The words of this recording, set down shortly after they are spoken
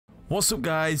What's up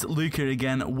guys, Luke here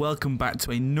again. Welcome back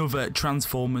to another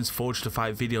Transformers Forged to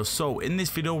Fight video. So in this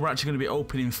video we're actually going to be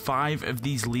opening 5 of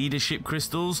these leadership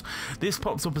crystals. This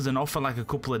popped up as an offer like a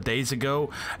couple of days ago,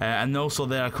 and also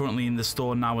they are currently in the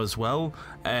store now as well.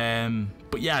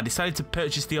 But yeah, I decided to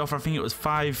purchase the offer. I think it was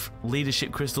 5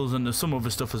 leadership crystals and there's some other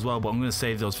stuff as well, but I'm going to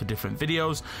save those for different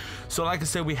videos. So like I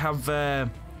said, we have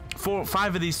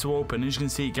 5 of these to open. As you can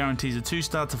see, it guarantees a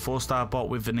 2-star to 4-star bot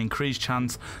with an increased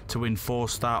chance to win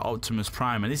 4-star Optimus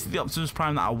Prime. And this is the Optimus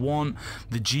Prime that I want,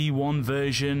 the G1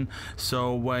 version.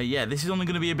 So yeah, this is only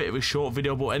going to be a bit of a short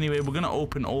video, but anyway, we're going to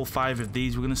open all 5 of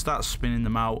these. We're going to start spinning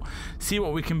them out, see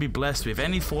what we can be blessed with.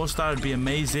 Any 4-star would be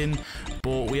amazing,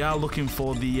 but we are looking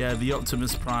for the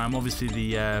Optimus Prime, obviously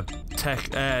the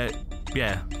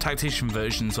tactician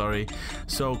version, sorry.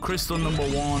 So crystal number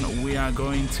 1, we are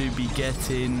going to be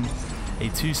getting a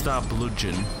 2-star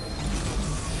bludgeon,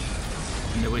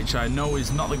 which I know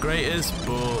is not the greatest,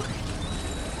 but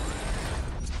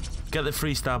get the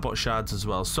 3-star bot shards as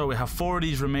well. So we have 4 of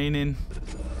these remaining.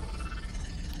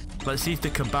 Let's see if the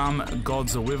Kabam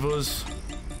gods are with us,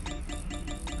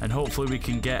 and hopefully we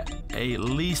can get at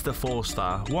least a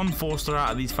 4-star. 1 4-star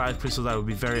out of these 5 crystals, I would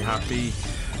be very happy.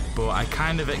 But I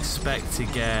kind of expect to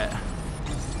get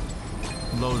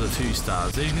loads of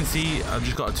 2-stars. As you can see, I've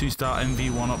just got a 2-star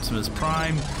MV1 Optimus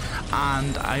Prime,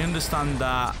 and I understand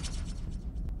that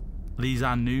these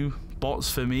are new bots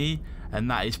for me,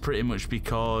 and that is pretty much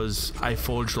because I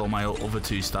forged all my other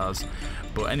 2-stars.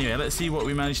 But anyway, let's see what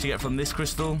we managed to get from this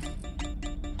crystal.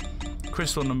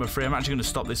 Crystal number 3, I'm actually going to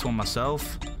stop this one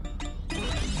myself.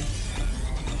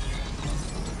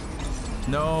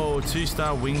 No,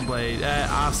 2-star Wingblade,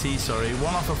 RC, sorry.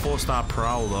 1 off a 4-star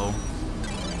Prowl though.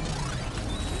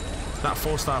 That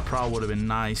 4-star Prowl would have been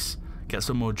nice. Get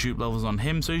some more dupe levels on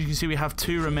him. So as you can see, we have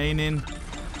 2 remaining.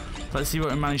 Let's see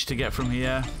what we managed to get from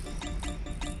here.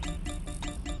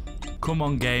 Come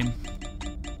on, game.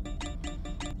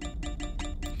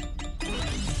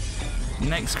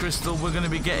 Next crystal, we're going to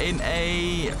be getting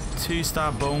a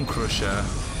 2-star Bone Crusher.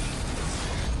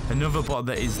 Another bot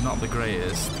that is not the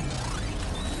greatest.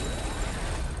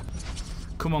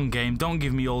 Come on, game, don't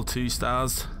give me all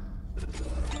 2-stars.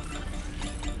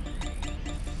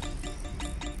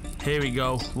 Here we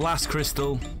go, last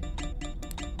crystal.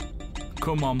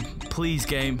 Come on, please,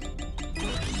 game.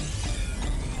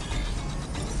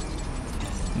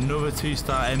 Another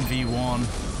 2-star MV1.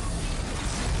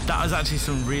 That was actually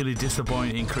some really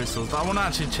disappointing crystals. But I want to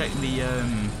actually check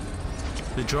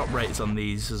the drop rates on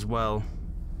these as well.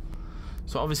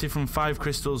 So obviously from 5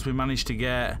 crystals we managed to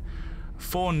get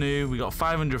 4 new, we got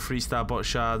 500 3-star bot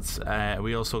shards,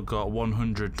 we also got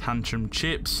 100 tantrum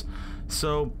chips.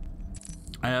 So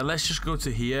let's just go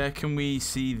to here. Can we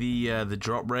see the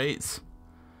drop rates?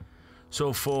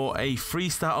 So for a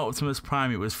 3-star Optimus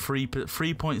Prime it was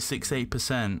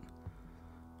 3.68%.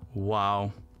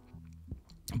 Wow.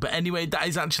 But anyway, that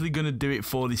is actually going to do it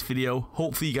for this video.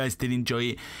 Hopefully you guys did enjoy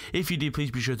it. If you did, please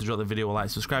be sure to drop the video a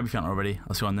like, subscribe if you haven't already.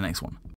 I'll see you on the next one.